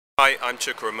Hi, I'm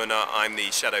Chuka Umunna. I'm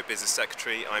the Shadow Business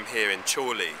Secretary. I'm here in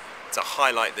Chorley to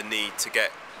highlight the need to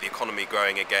get the economy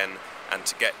growing again and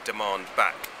to get demand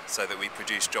back so that we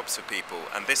produce jobs for people.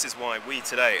 And this is why we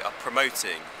today are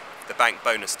promoting the bank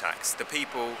bonus tax. The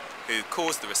people who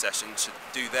caused the recession should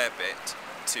do their bit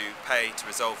to pay to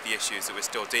resolve the issues that we're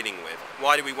still dealing with.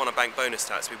 Why do we want a bank bonus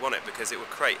tax? We want it because it will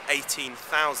create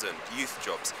 18,000 youth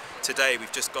jobs. Today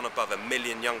we've just gone above 1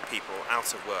 million young people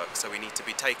out of work, so we need to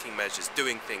be taking measures,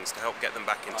 doing things to help get them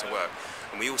back into work.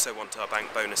 And we also want our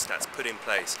bank bonus tax put in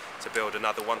place to build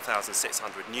another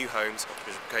 1,600 new homes,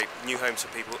 which will create new homes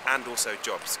for people and also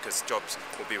jobs, because jobs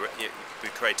will be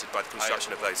created by the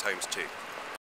construction of those homes too.